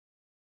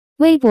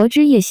微博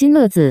之夜新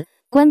乐子，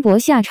官博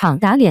下场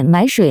打脸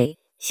买水，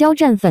肖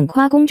战粉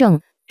夸公正，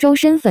周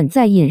深粉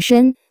再隐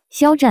身，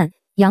肖战、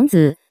杨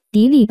紫、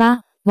迪丽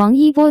巴、王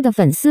一波的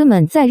粉丝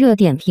们在热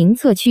点评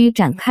测区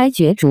展开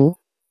角逐。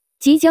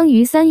即将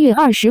于3月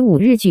25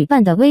日举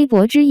办的微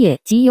博之夜，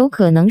极有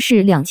可能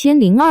是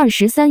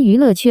2023娱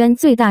乐圈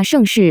最大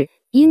盛事，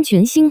因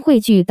群星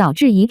汇聚导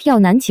致一票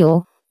难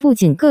求。不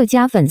仅各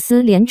家粉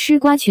丝连吃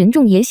瓜群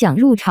众也想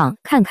入场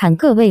看看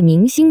各位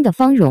明星的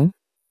芳容。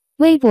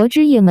微博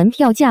之夜门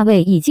票价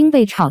位已经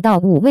被炒到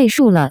5位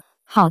数了，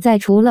好在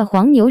除了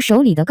黄牛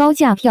手里的高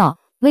价票，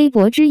微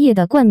博之夜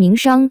的冠名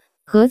商、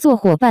合作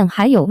伙伴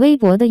还有微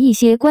博的一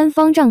些官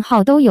方账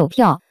号都有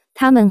票，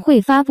他们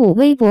会发布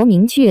微博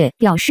明确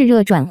表示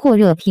热转或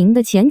热评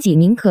的前几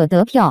名可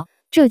得票，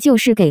这就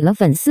是给了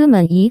粉丝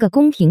们一个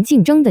公平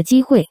竞争的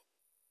机会。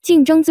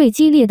竞争最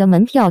激烈的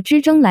门票之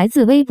争来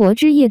自微博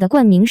之夜的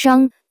冠名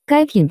商，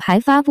该品牌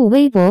发布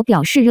微博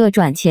表示热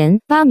转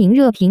前8名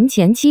热评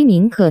前7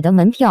名可得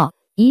门票，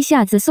一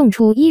下子送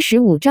出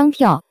15张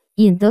票，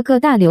引得各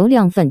大流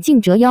量粉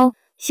竞折腰。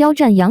肖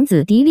战、杨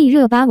紫、迪丽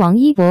热巴、王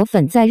一博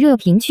粉在热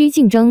评区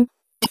竞争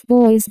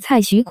 ，Boys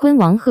蔡徐坤、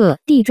王鹤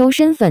棣、周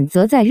深粉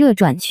则在热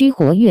转区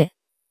活跃。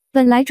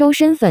本来周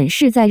深粉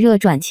是在热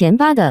转前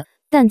8的，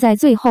但在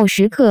最后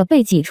时刻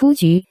被挤出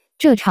局。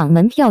这场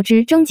门票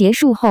之争结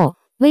束后，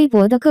微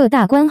博的各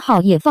大官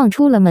号也放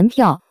出了门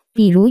票，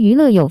比如娱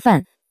乐有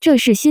范，这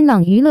是新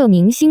浪娱乐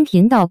明星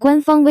频道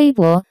官方微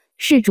博，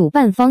是主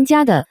办方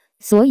家的，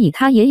所以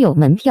它也有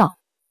门票。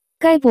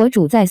该博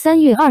主在3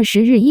月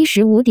20日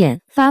15点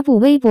发布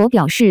微博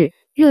表示，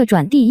热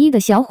转第1的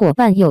小伙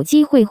伴有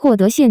机会获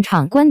得现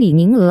场观礼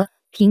名额，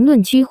评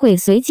论区会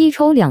随机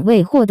抽2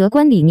位获得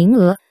观礼名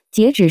额，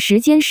截止时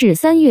间是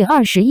3月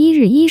21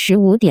日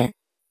15点。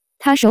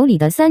他手里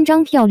的3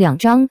张票2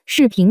张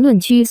是评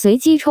论区随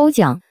机抽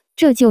奖，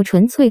这就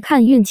纯粹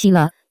看运气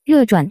了。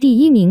热转第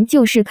1名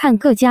就是看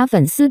各家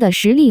粉丝的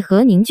实力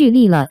和凝聚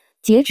力了。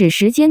截止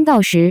时间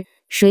到时，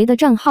谁的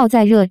账号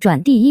在热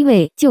转第1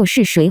位就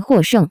是谁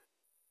获胜。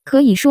可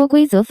以说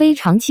规则非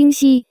常清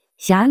晰，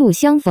狭路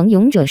相逢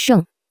勇者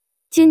胜。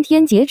今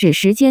天截止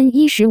时间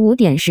15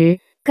点时，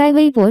该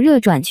微博热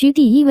转区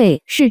第1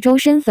位是周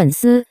深粉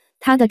丝，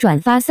他的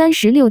转发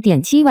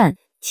 36.7 万，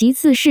其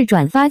次是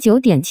转发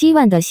 9.7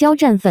 万的肖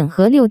战粉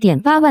和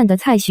 6.8 万的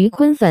蔡徐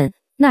坤粉。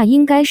那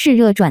应该是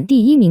热转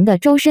第1名的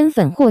周深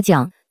粉获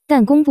奖，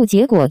但公布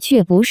结果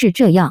却不是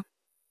这样。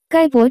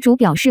该博主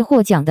表示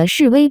获奖的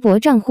是微博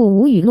账户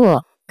无语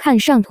落，看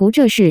上图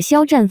这是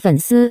肖战粉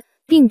丝，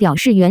并表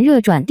示原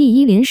热转第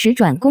1临时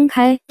转公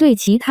开对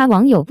其他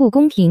网友不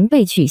公平，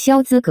被取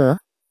消资格。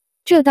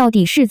这到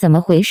底是怎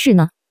么回事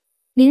呢？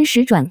临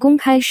时转公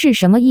开是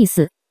什么意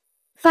思？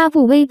发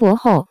布微博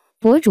后，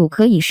博主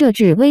可以设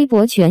置微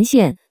博权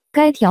限，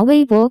该条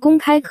微博公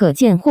开可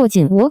见或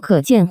仅我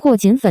可见或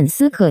仅粉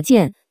丝可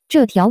见。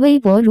这条微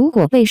博如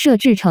果被设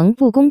置成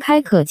不公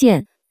开可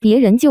见，别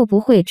人就不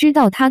会知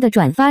道他的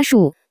转发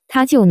数，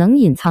他就能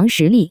隐藏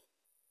实力。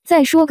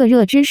再说个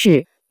热知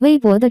识，微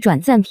博的转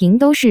赞屏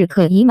都是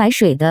可以买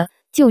水的，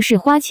就是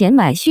花钱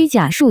买虚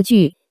假数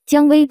据。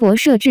将微博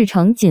设置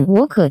成仅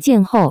我可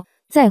见后，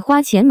再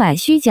花钱买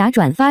虚假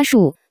转发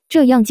数，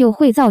这样就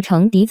会造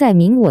成敌在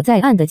明我在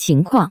暗的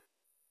情况。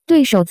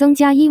对手增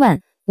加1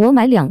万，我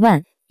买2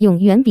万，永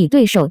远比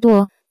对手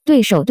多，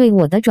对手对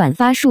我的转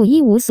发数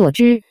一无所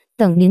知，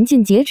等临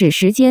近截止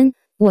时间，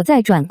我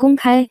再转公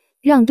开，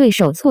让对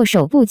手措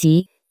手不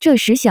及，这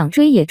时想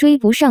追也追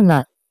不上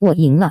了，我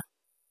赢了。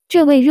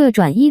这位热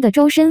转1的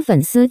周深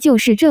粉丝就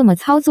是这么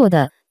操作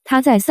的，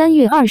他在3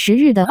月20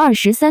日的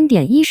23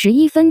点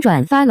11分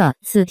转发了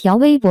此条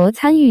微博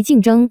参与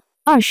竞争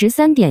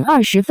，23点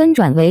20分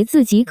转为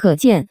自己可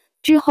见，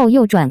之后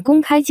又转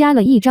公开加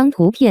了1张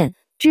图片，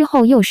之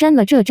后又删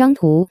了这张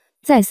图，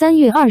在3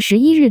月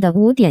21日的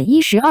5点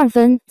12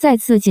分再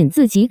次仅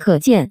自己可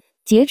见，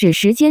截止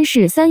时间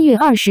是3月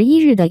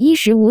21日的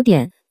15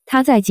点。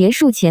他在结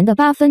束前的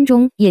8分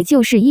钟，也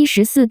就是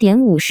14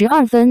点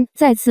52分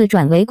再次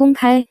转为公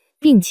开，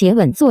并且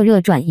稳坐热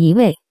转1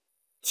位。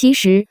其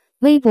实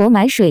微博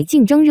买水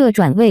竞争热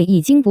转位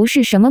已经不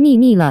是什么秘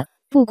密了，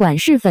不管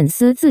是粉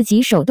丝自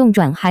己手动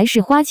转还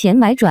是花钱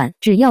买转，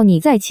只要你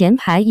在前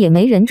排也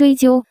没人追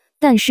究，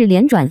但是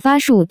连转发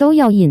数都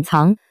要隐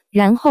藏，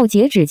然后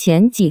截止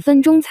前几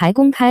分钟才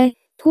公开，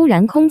突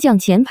然空降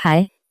前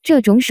排，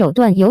这种手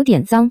段有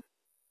点脏。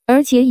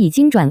而且已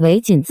经转为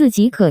仅自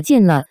己可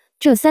见了，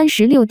这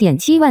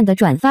 36.7 万的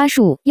转发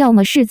数要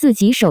么是自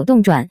己手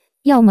动转，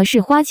要么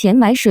是花钱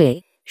买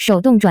水。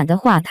手动转的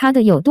话，他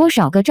的有多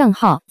少个账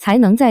号才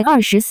能在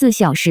24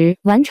小时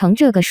完成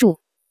这个数？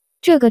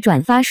这个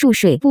转发数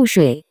水不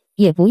水，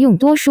也不用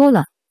多说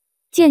了。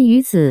鉴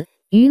于此，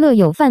娱乐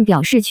有范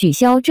表示取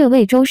消这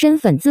位周深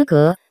粉资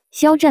格。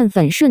肖战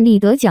粉顺利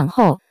得奖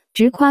后，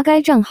直夸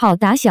该账号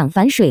打响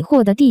反水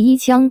货的第1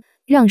枪，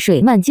让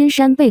水漫金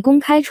山被公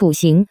开处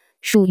刑，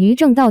属于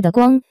正道的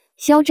光。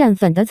肖战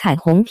粉的彩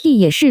虹屁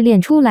也是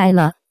练出来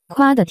了，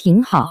夸得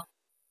挺好。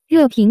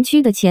热评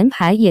区的前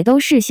排也都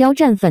是肖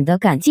战粉的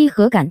感激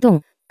和感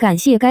动，感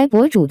谢该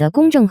博主的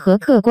公正和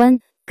客观，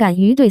敢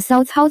于对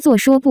骚操作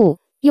说不，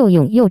又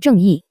勇又正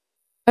义。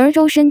而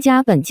周深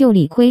家本就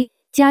理亏，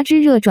加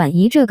之热转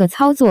移这个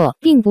操作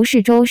并不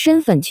是周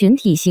深粉群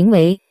体行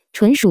为，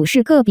纯属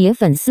是个别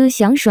粉丝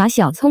想耍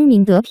小聪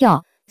明得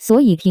票，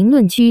所以评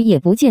论区也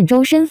不见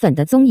周深粉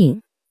的踪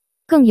影。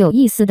更有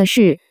意思的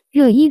是，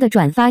热议的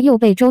转发又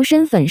被周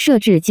深粉设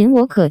置仅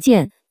我可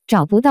见，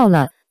找不到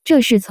了，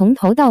这是从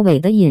头到尾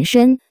的隐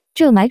身，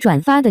这买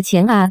转发的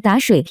钱啊打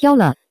水漂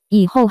了，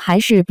以后还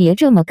是别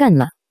这么干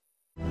了。